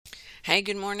Hey,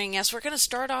 good morning. Yes, we're going to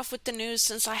start off with the news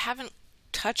since I haven't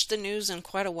touched the news in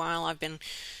quite a while. I've been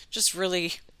just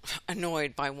really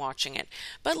annoyed by watching it.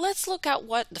 But let's look at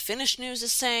what the Finnish news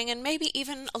is saying and maybe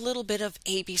even a little bit of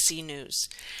ABC news.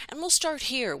 And we'll start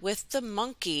here with the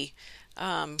monkey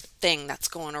thing that's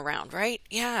going around, right?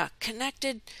 Yeah,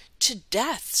 connected to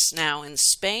deaths now in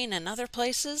Spain and other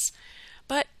places.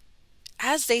 But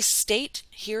as they state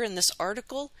here in this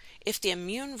article, if the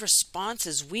immune response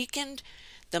is weakened,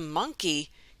 the monkey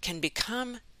can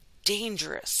become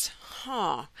dangerous.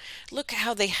 Look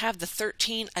how they have the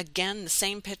 13 again, the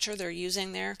same picture they're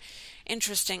using there.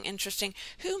 Interesting.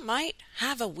 Who might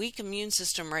have a weak immune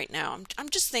system right now? I'm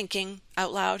just thinking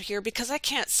out loud here because I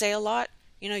can't say a lot.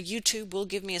 YouTube will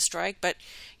give me a strike, but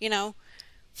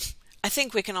I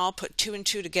think we can all put two and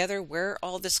two together where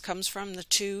all this comes from, the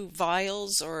 2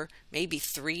 vials or maybe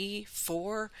 3,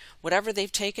 4, whatever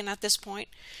they've taken at this point.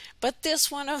 But this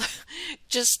one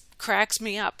just cracks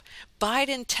me up.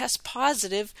 Biden tests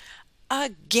positive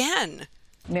again.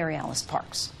 Mary Alice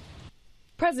Parks.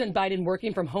 President Biden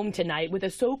working from home tonight with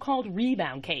a so-called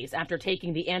rebound case after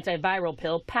taking the antiviral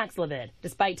pill Paxlovid.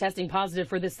 Despite testing positive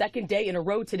for the second day in a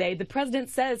row today, the president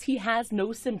says he has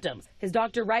no symptoms. His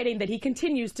doctor writing that he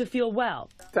continues to feel well.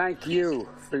 Thank you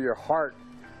for your heart.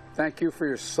 Thank you for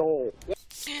your soul.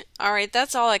 All right,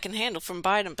 that's all I can handle from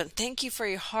Biden, but thank you for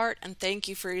your heart and thank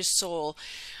you for your soul.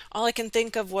 All I can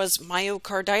think of was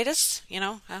myocarditis,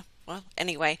 well,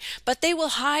 anyway. But they will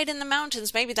hide in the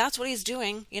mountains. Maybe that's what he's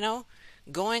doing,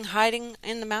 going hiding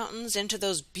in the mountains into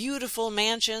those beautiful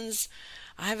mansions.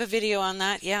 I have a video on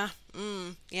that. Yeah.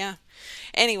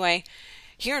 Anyway,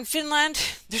 here in Finland,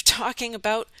 they're talking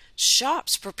about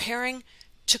shops preparing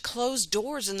to close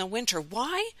doors in the winter.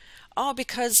 Why? Oh,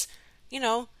 because,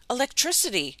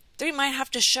 electricity. They might have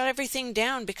to shut everything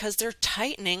down because they're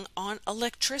tightening on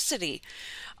electricity.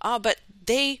 But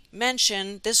they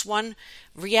mention this one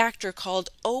reactor called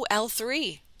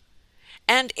OL3.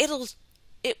 And it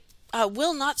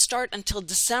will not start until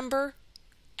December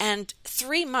and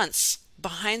 3 months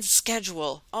behind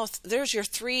schedule. Oh, there's your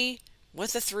 3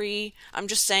 with a 3. I'm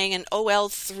just saying an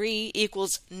OL3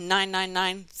 equals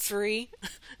 9993.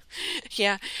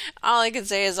 Yeah, all I can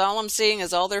say is all I'm seeing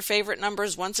is all their favorite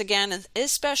numbers once again, and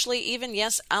especially even,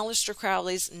 yes, Aleister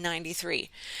Crowley's 93.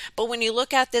 But when you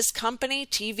look at this company,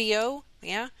 TVO,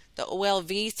 yeah, the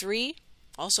OLV3,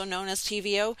 also known as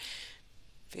TVO,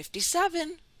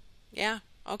 57, yeah.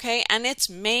 Okay, and its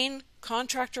main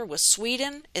contractor was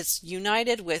Sweden. It's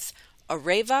united with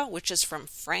Areva, which is from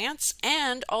France,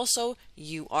 and also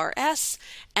URS,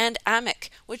 and AMIC,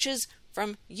 which is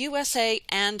from USA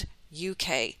and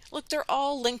UK. Look, they're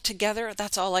all linked together.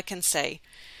 That's all I can say.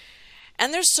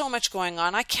 And there's so much going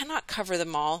on. I cannot cover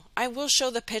them all. I will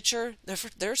show the picture.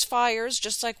 There's fires,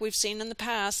 just like we've seen in the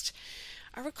past.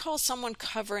 I recall someone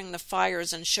covering the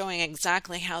fires and showing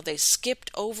exactly how they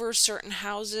skipped over certain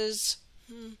houses.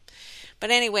 But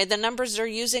anyway, the numbers they're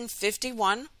using,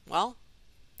 51, well,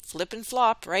 flip and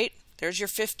flop, right? There's your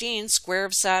 15, square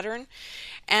of Saturn.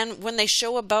 And when they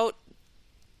show about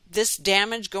this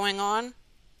damage going on,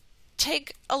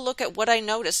 take a look at what I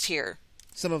noticed here.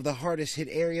 Some of the hardest hit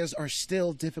areas are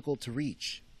still difficult to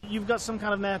reach. You've got some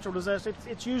kind of natural disaster.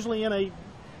 It's usually in a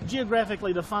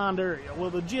geographically defined area.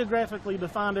 Well, the geographically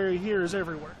defined area here is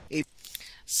everywhere.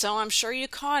 So I'm sure you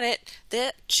caught it.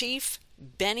 The Chief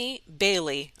Benny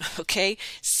Bailey, okay,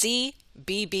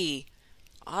 CBB.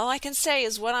 All I can say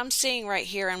is what I'm seeing right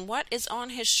here, and what is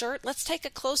on his shirt. Let's take a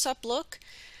close-up look.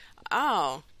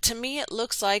 Oh, to me it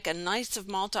looks like a Knights of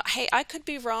Malta. Hey, I could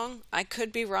be wrong,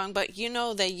 but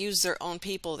they use their own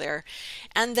people there.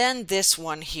 And then this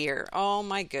one here. Oh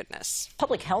my goodness.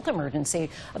 Public health emergency.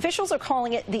 Officials are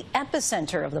calling it the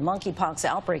epicenter of the monkeypox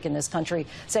outbreak in this country,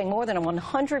 saying more than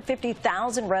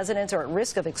 150,000 residents are at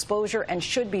risk of exposure and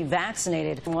should be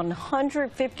vaccinated.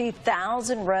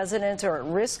 150,000 residents are at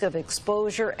risk of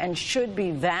exposure and should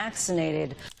be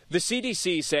vaccinated. The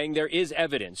CDC saying there is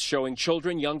evidence showing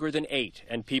children younger than 8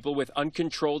 and people with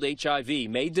uncontrolled HIV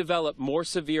may develop more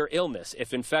severe illness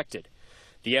if infected.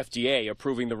 The FDA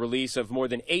approving the release of more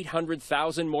than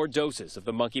 800,000 more doses of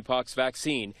the monkeypox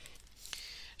vaccine.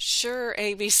 Sure,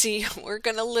 ABC, we're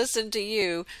going to listen to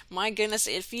you. My goodness,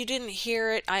 if you didn't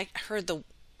hear it, I heard the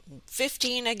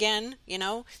 15 again,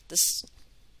 the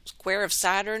square of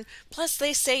Saturn, plus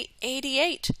they say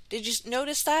 88. Did you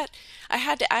notice that? I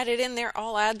had to add it in there.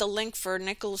 I'll add the link for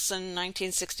Nicholson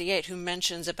 1968 who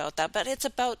mentions about that, but it's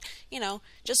about,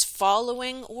 just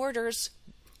following orders.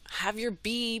 have your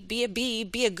bee be a bee,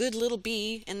 be a good little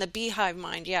bee in the beehive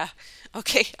mind. Yeah.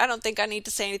 Okay, I don't think I need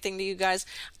to say anything to you guys.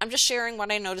 I'm just sharing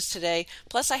what I noticed today.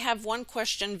 Plus, I have one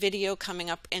question video coming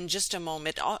up in just a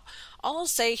moment. All I'll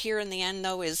say here in the end,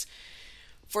 though, is,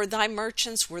 for thy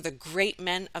merchants were the great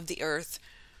men of the earth,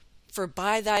 for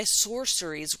by thy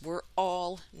sorceries were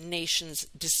all nations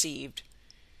deceived.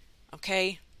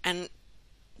 Okay? And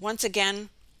once again,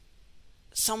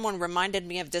 someone reminded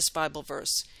me of this Bible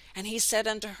verse. And he said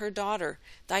unto her daughter,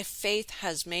 thy faith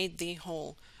has made thee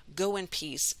whole. Go in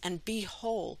peace and be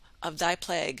whole of thy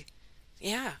plague.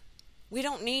 Yeah, we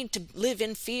don't need to live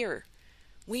in fear.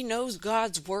 We know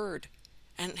God's word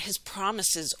and his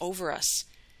promises over us.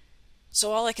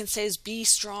 So all I can say is be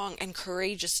strong and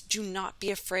courageous. Do not be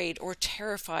afraid or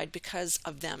terrified because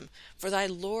of them. For thy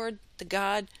Lord, the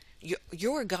God,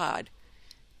 your God,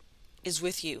 is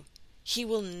with you. He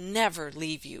will never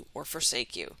leave you or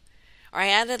forsake you. I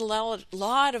added a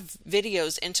lot of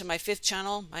videos into my 5th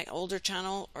channel, my older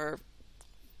channel, or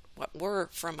what were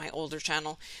from my older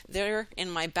channel. They're in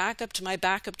my backup to my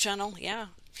backup channel. Yeah,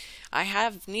 I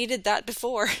have needed that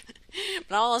before.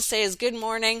 But all I'll say is good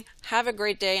morning, have a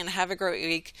great day, and have a great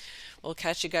week. We'll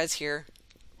catch you guys here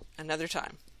another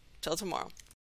time. Till tomorrow.